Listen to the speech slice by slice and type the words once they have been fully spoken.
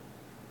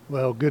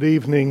Well, good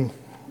evening,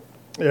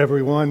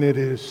 everyone. It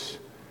is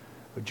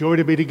a joy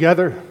to be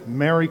together.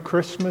 Merry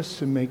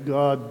Christmas, and may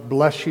God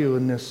bless you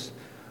in this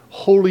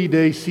holy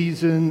day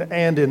season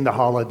and in the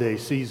holiday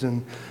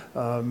season.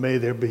 May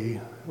there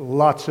be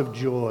lots of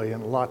joy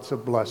and lots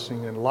of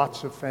blessing and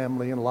lots of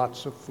family and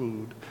lots of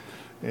food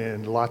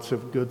and lots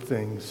of good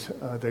things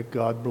that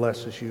God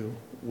blesses you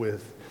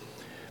with.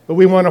 But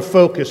we want to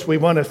focus, we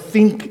want to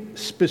think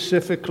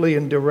specifically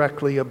and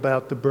directly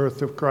about the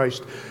birth of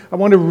Christ. I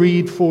want to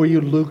read for you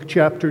Luke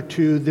chapter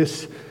 2.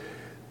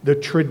 The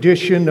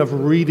tradition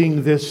of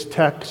reading this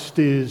text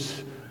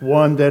is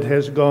one that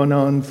has gone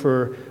on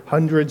for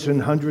hundreds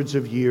and hundreds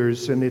of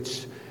years, and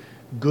it's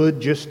good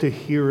just to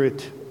hear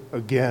it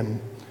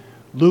again.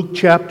 Luke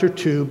chapter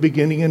 2,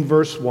 beginning in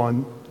verse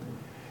 1.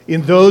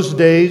 In those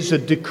days, a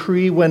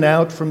decree went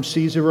out from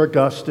Caesar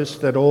Augustus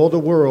that all the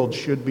world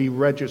should be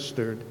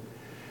registered.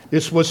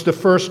 This was the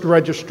first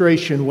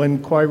registration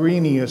when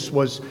Quirinius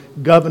was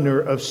governor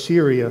of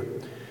Syria,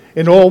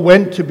 and all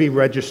went to be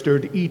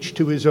registered, each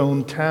to his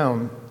own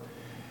town.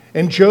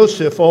 And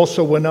Joseph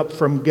also went up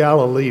from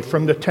Galilee,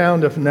 from the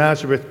town of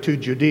Nazareth to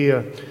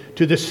Judea,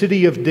 to the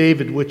city of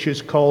David, which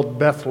is called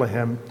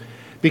Bethlehem,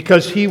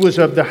 because he was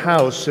of the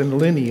house and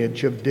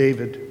lineage of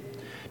David,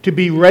 to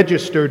be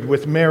registered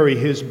with Mary,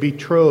 his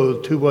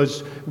betrothed, who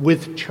was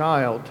with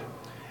child.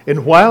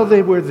 And while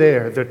they were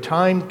there, the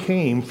time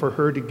came for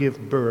her to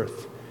give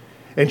birth.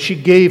 And she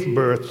gave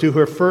birth to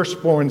her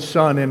firstborn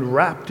son and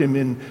wrapped him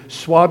in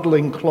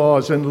swaddling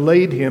cloths and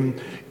laid him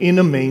in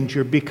a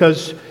manger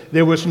because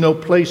there was no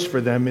place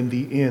for them in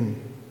the inn.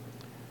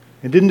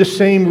 And in the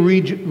same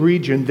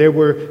region there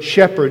were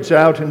shepherds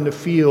out in the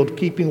field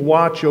keeping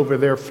watch over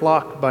their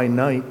flock by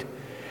night.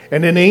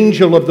 And an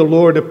angel of the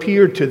Lord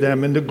appeared to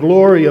them, and the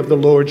glory of the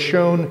Lord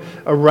shone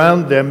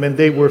around them, and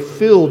they were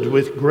filled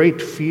with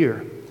great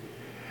fear.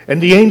 And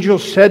the angel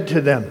said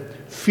to them,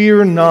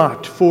 "Fear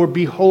not, for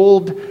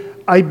behold,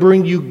 I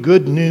bring you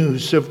good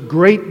news of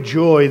great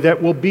joy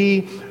that will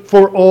be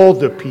for all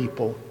the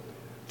people.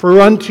 For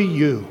unto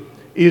you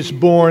is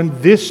born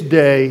this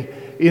day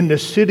in the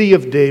city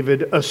of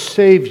David a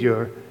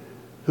Savior,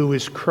 who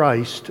is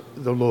Christ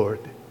the Lord.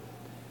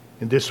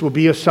 And this will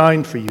be a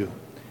sign for you.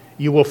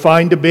 You will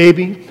find a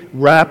baby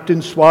wrapped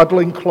in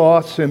swaddling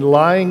cloths and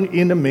lying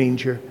in a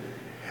manger."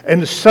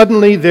 And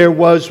suddenly there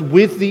was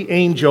with the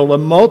angel a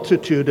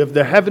multitude of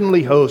the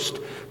heavenly host,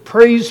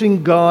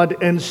 praising God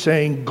and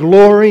saying,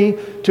 "Glory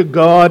to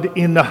God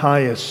in the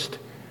highest,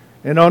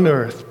 and on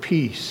earth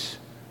peace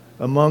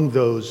among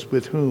those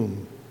with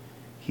whom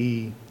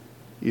he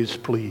is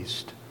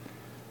pleased."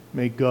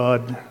 May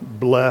God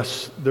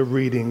bless the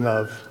reading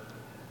of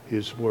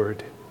his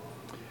word.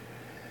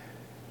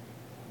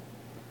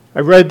 I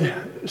read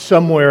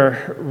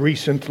somewhere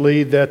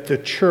recently that the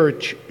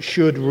church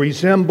should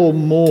resemble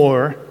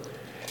more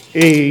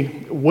a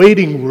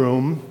waiting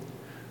room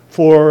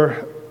for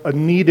a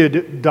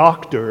needed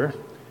doctor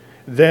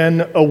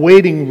than a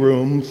waiting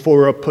room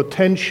for a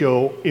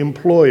potential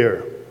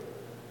employer.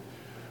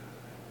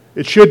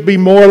 It should be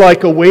more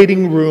like a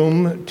waiting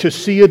room to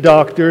see a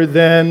doctor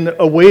than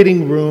a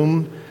waiting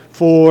room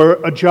for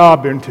a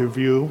job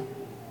interview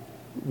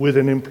with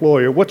an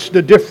employer. What's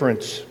the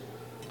difference?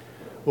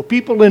 Well,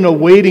 people in a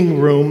waiting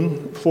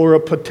room for a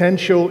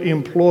potential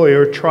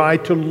employer try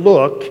to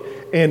look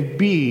and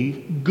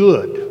be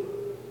good.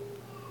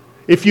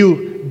 If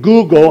you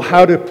Google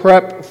how to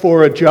prep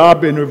for a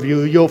job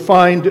interview, you'll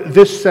find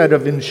this set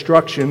of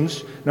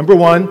instructions. Number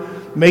one,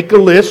 make a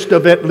list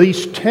of at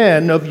least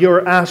 10 of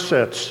your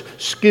assets,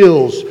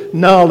 skills,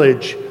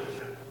 knowledge,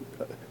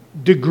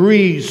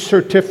 degrees,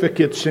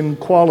 certificates, and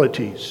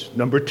qualities.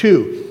 Number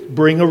two,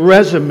 bring a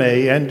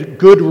resume and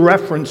good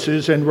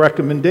references and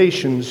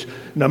recommendations.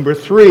 Number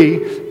three,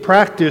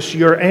 practice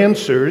your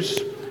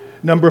answers.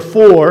 Number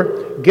four,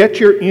 get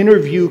your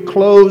interview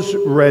clothes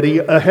ready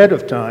ahead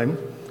of time.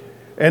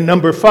 And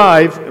number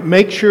five,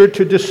 make sure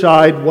to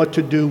decide what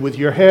to do with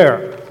your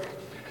hair.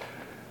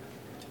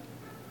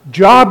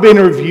 Job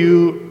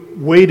interview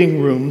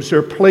waiting rooms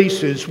are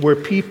places where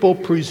people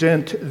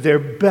present their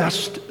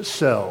best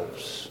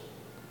selves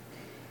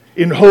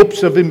in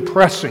hopes of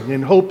impressing,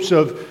 in hopes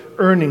of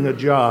earning a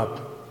job.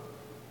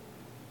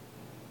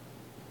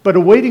 But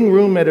a waiting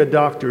room at a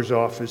doctor's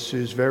office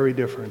is very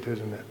different,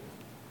 isn't it?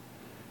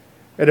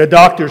 At a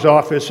doctor's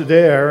office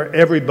there,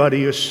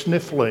 everybody is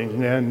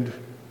sniffling and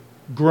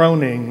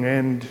groaning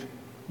and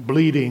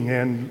bleeding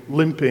and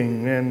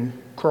limping and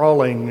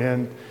crawling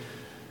and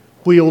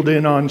wheeled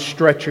in on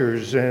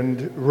stretchers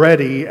and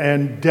ready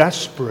and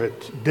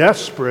desperate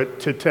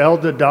to tell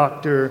the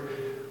doctor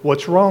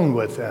what's wrong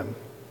with them,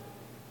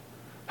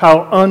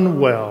 how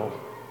unwell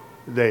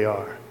they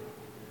are.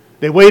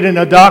 They wait in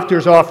a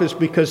doctor's office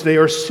because they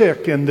are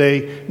sick and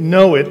they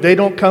know it. They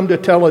don't come to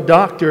tell a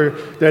doctor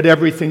that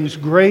everything's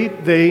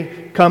great.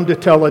 They come to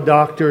tell a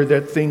doctor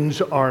that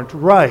things aren't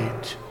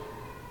right.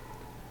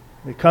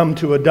 They come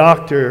to a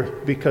doctor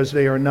because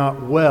they are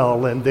not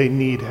well and they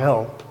need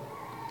help.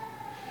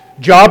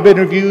 Job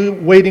interview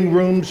waiting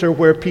rooms are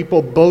where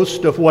people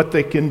boast of what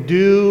they can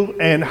do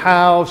and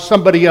how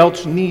somebody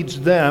else needs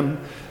them.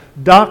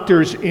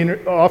 Doctors'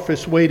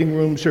 office waiting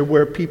rooms are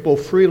where people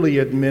freely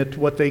admit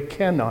what they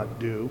cannot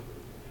do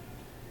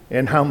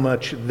and how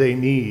much they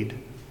need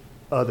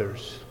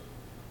others.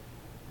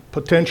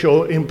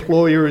 Potential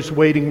employers'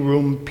 waiting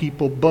room,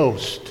 people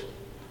boast.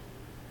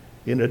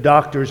 In a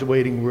doctor's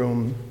waiting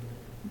room,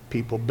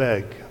 people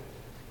beg.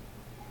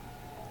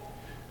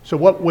 So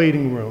what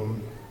waiting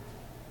room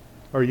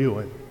are you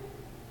in?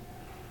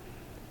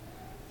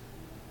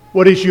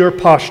 What is your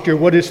posture?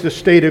 What is the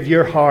state of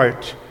your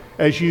heart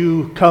as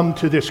you come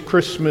to this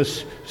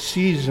Christmas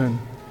season?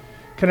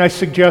 Can I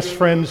suggest,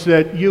 friends,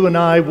 that you and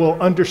I will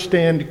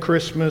understand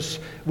Christmas,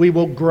 we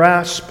will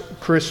grasp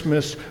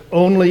Christmas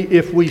only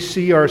if we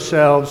see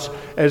ourselves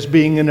as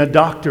being in a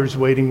doctor's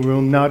waiting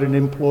room, not an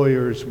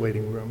employer's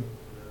waiting room.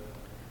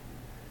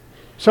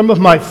 Some of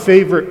my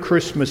favorite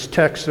Christmas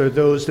texts are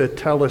those that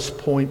tell us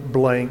point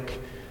blank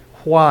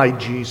why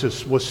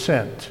Jesus was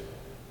sent,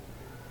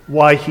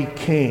 why he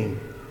came.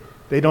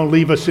 They don't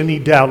leave us any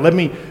doubt. Let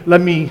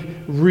me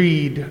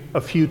read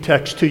a few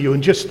texts to you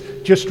and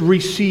just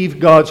receive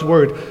God's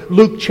word.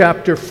 Luke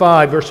chapter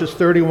 5, verses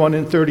 31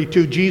 and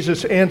 32.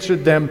 Jesus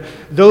answered them,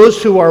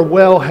 "Those who are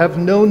well have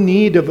no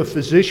need of a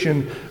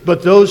physician,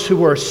 but those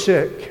who are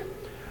sick.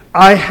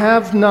 I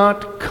have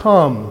not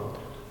come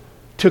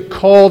to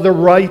call the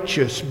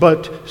righteous,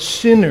 but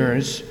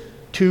sinners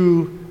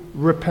to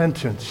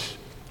repentance."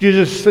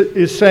 Jesus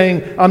is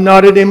saying, I'm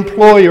not an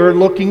employer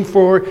looking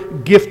for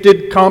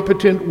gifted,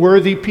 competent,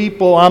 worthy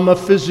people. I'm a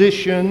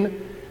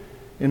physician,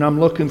 and I'm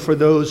looking for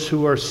those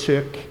who are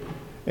sick,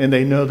 and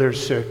they know they're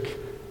sick,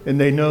 and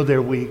they know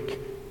they're weak,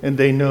 and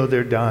they know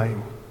they're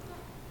dying.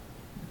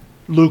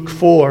 Luke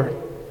 4,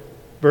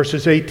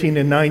 verses 18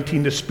 and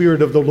 19, "The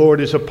Spirit of the Lord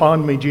is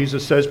upon me,"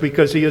 Jesus says,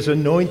 "because he has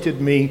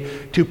anointed me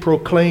to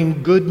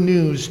proclaim good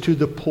news to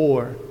the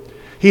poor.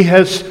 He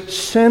has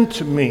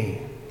sent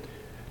me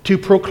to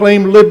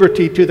proclaim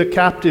liberty to the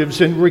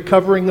captives and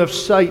recovering of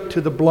sight to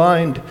the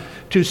blind,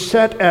 to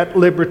set at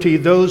liberty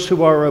those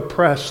who are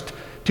oppressed,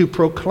 to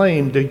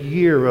proclaim the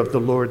year of the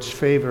Lord's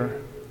favor."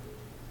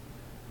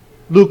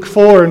 Luke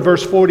 4 and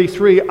verse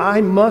 43,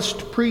 "I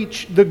must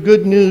preach the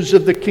good news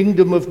of the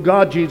kingdom of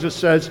God," Jesus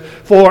says,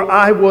 "for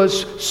I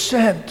was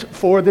sent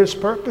for this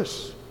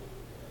purpose."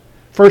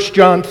 1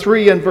 John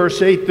 3 and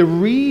verse 8, "The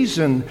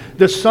reason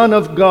the Son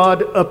of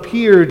God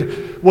appeared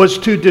was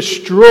to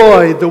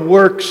destroy the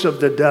works of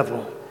the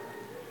devil."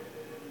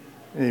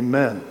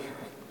 Amen.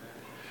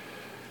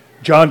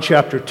 John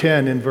chapter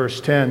 10 and verse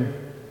 10,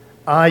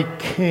 "I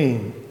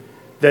came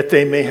that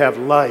they may have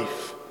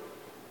life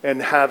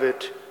and have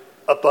it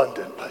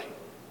abundantly."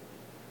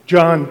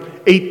 John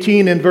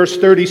 18 and verse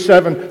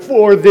 37,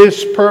 "For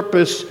this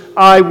purpose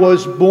I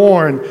was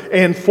born,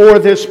 and for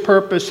this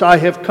purpose I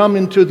have come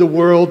into the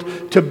world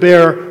to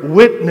bear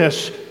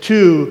witness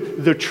to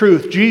the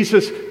truth."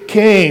 Jesus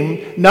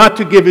came not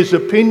to give his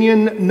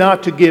opinion,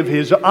 not to give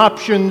his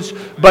options,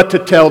 but to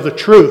tell the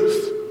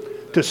truth,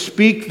 to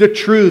speak the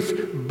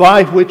truth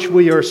by which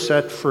we are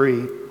set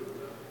free.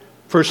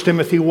 1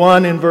 Timothy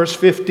 1 and verse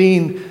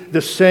 15,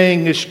 "The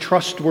saying is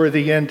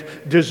trustworthy and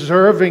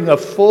deserving of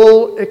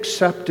full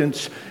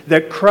acceptance,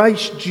 that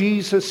Christ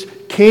Jesus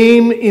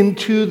came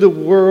into the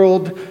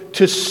world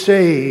to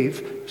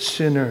save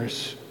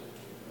sinners."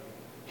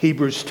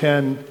 Hebrews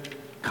 10,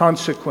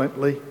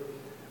 "Consequently,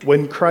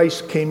 when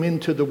Christ came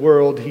into the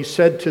world, he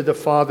said to the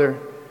Father,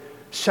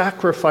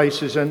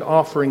 'Sacrifices and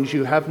offerings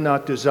you have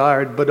not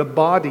desired, but a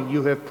body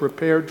you have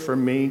prepared for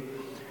me.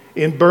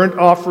 In burnt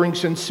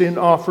offerings and sin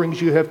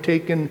offerings you have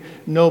taken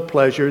no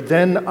pleasure.'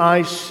 Then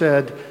I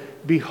said,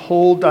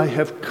 'Behold, I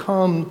have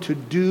come to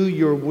do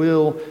your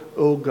will,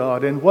 O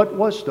God.'" And what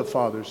was the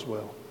Father's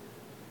will?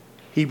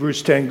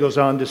 Hebrews 10 goes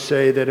on to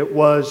say that it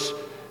was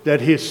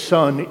that his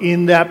Son,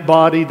 in that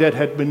body that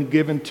had been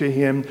given to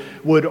him,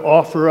 would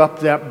offer up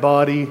that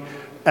body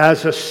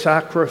as a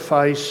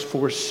sacrifice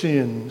for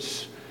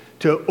sins,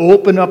 to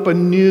open up a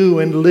new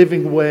and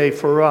living way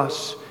for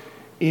us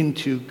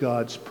into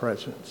God's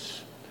presence.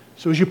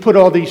 So as you put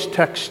all these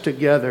texts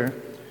together,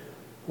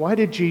 why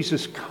did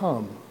Jesus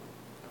come?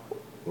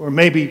 Or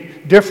maybe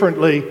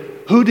differently,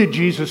 who did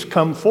Jesus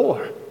come for?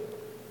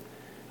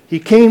 He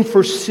came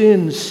for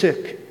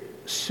sin-sick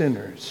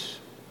sinners.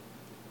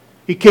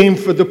 He came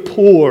for the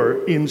poor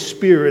in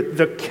spirit,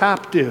 the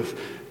captive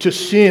to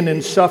sin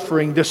and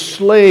suffering, the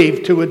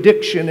slave to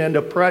addiction and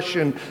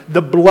oppression,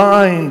 the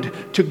blind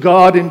to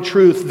God and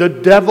truth, the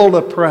devil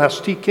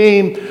oppressed. He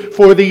came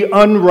for the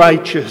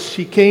unrighteous.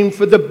 He came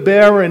for the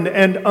barren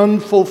and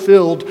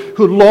unfulfilled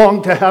who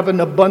long to have an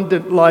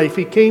abundant life.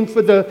 He came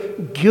for the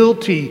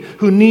guilty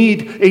who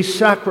need a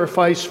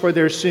sacrifice for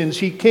their sins.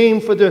 He came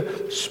for the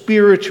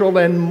spiritual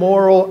and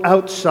moral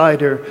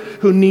outsider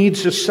who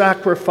needs a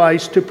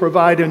sacrifice to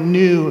provide a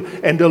new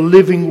and a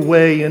living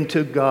way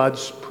into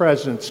God's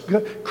presence.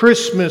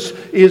 Christmas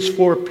is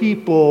for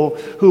people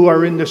who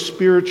are in the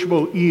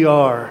spiritual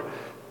ER.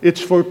 It's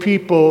for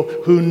people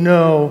who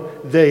know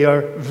they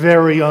are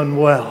very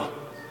unwell.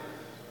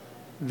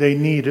 They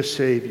need a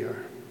Savior.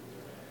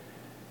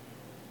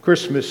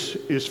 Christmas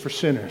is for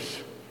sinners.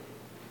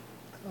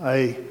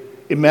 I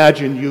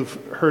imagine you've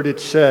heard it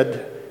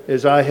said,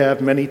 as I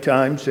have many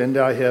times, and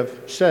I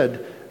have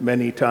said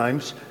many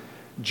times,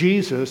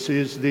 Jesus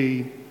is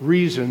the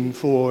reason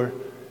for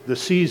the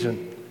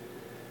season.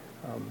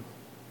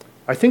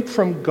 I think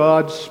from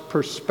God's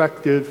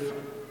perspective,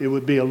 it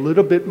would be a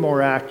little bit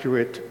more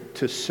accurate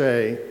to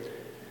say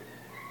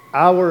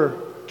our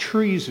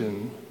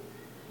treason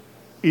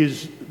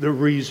is the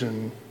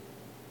reason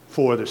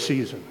for the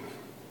season.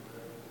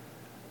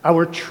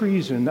 Our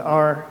treason,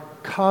 our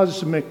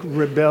cosmic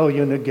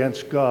rebellion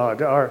against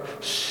God, our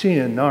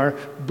sin, our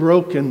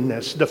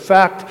brokenness, the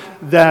fact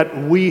that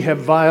we have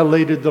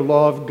violated the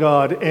law of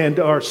God and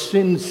are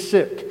sin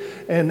sick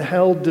and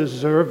hell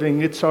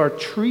deserving, it's our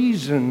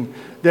treason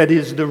that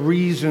is the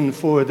reason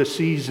for the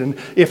season.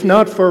 If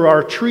not for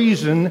our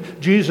treason,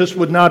 Jesus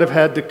would not have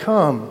had to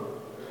come.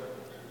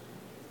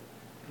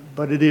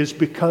 But it is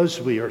because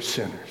we are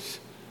sinners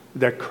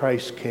that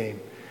Christ came.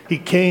 He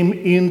came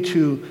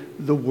into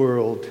the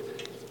world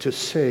to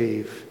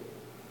save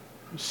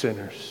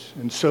sinners.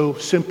 And so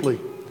simply,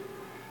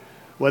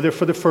 whether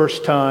for the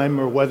first time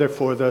or whether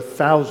for the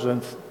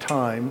 1,000th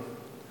time,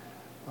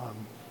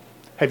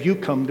 have you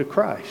come to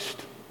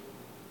Christ?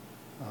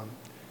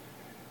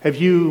 Have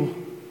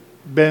you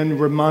been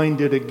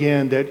reminded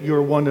again that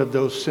you're one of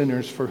those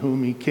sinners for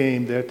whom He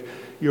came, that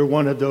you're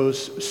one of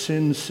those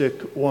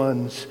sin-sick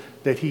ones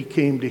that He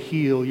came to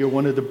heal. You're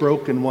one of the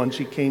broken ones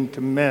He came to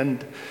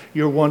mend.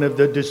 You're one of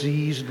the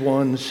diseased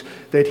ones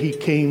that He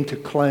came to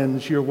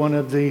cleanse. You're one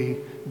of the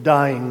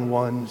dying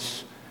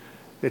ones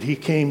that He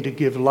came to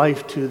give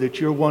life to, that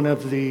you're one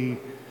of the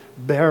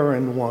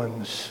barren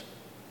ones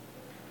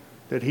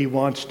that He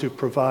wants to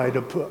provide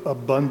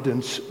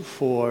abundance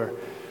for.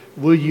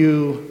 Will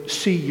you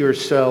see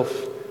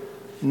yourself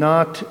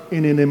not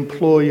in an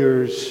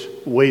employer's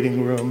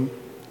waiting room,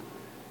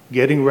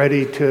 getting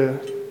ready to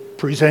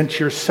present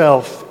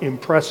yourself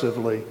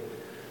impressively,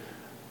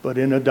 but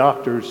in a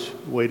doctor's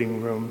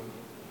waiting room,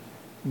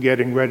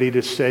 getting ready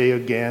to say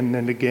again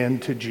and again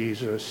to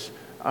Jesus,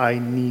 I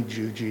need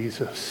you,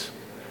 Jesus.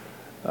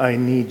 I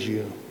need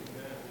you,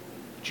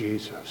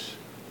 Jesus.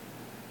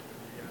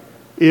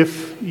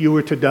 If you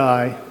were to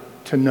die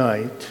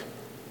tonight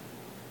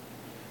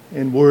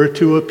and were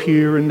to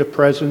appear in the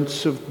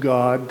presence of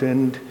God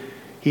and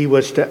He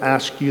was to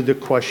ask you the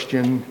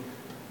question,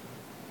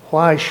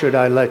 why should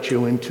I let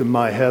you into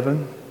my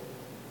heaven?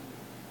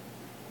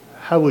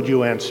 How would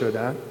you answer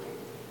that?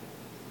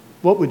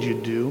 What would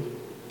you do?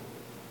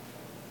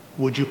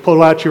 Would you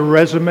pull out your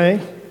resume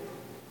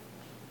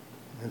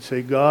and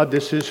say, God,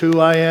 this is who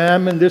I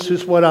am and this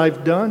is what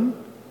I've done?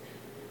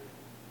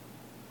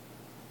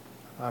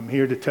 I'm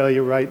here to tell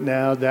you right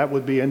now that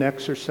would be an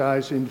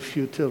exercise in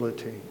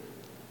futility.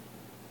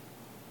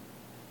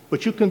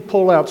 But you can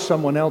pull out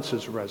someone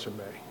else's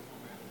resume.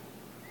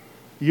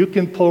 You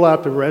can pull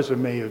out the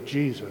resume of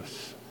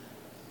Jesus,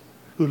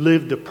 who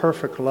lived a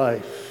perfect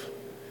life,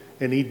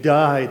 and He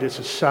died as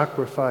a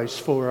sacrifice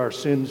for our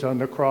sins on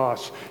the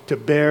cross, to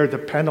bear the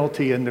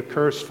penalty and the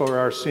curse for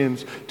our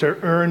sins, to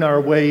earn our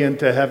way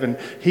into heaven.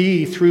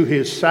 He, through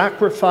His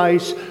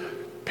sacrifice,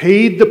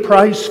 paid the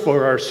price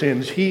for our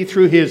sins. He,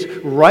 through His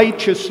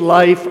righteous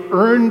life,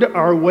 earned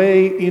our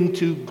way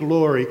into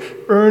glory,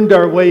 earned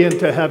our way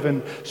into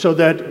heaven, so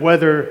that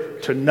whether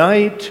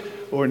tonight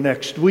or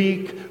next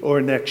week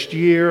or next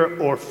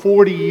year or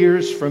 40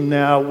 years from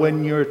now,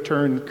 when your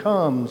turn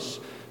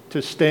comes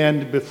to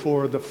stand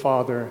before the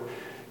Father,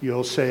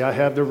 you'll say, I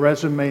have the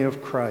resume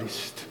of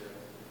Christ.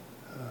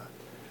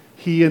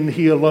 He and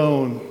He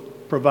alone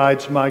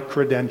provides my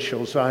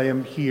credentials. I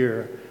am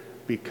here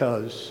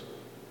because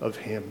of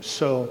Him.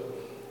 So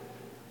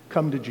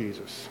come to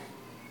Jesus.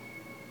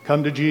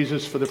 Come to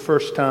Jesus for the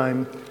first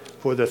time,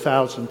 for the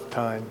 1,000th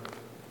time.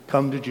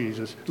 Come to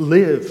Jesus.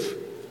 Live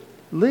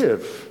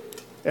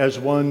as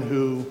one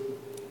who,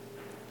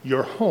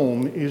 your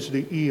home is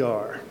the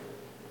ER.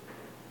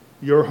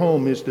 Your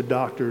home is the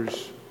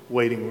doctor's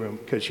waiting room,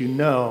 because you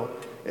know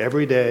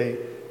every day,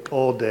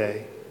 all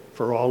day,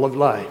 for all of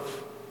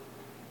life,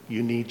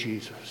 you need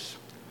Jesus.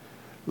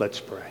 Let's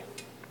pray.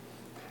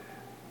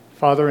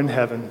 Father in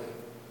heaven,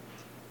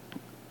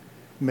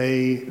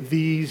 may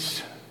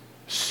these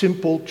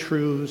simple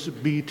truths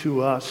be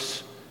to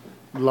us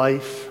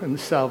life and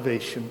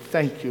salvation.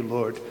 Thank you,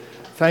 Lord.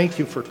 Thank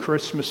you for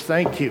Christmas.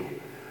 Thank you.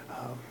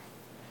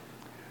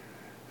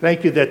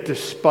 Thank you that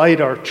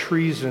despite our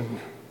treason,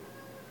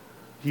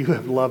 you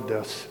have loved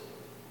us.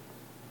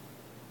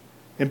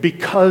 And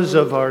because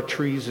of our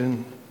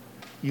treason,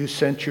 you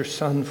sent your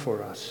Son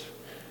for us.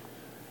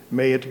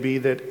 May it be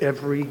that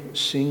every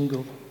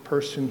single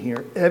person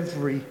here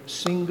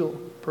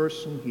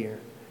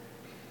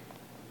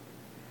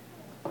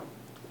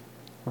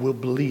will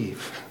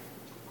believe,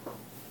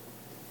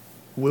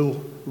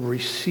 will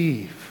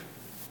receive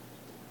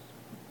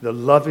the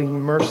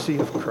loving mercy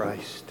of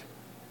Christ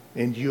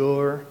and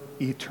your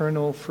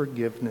eternal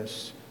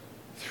forgiveness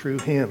through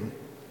Him,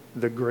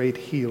 the great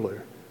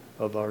healer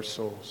of our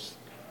souls.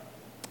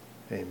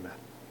 Amen.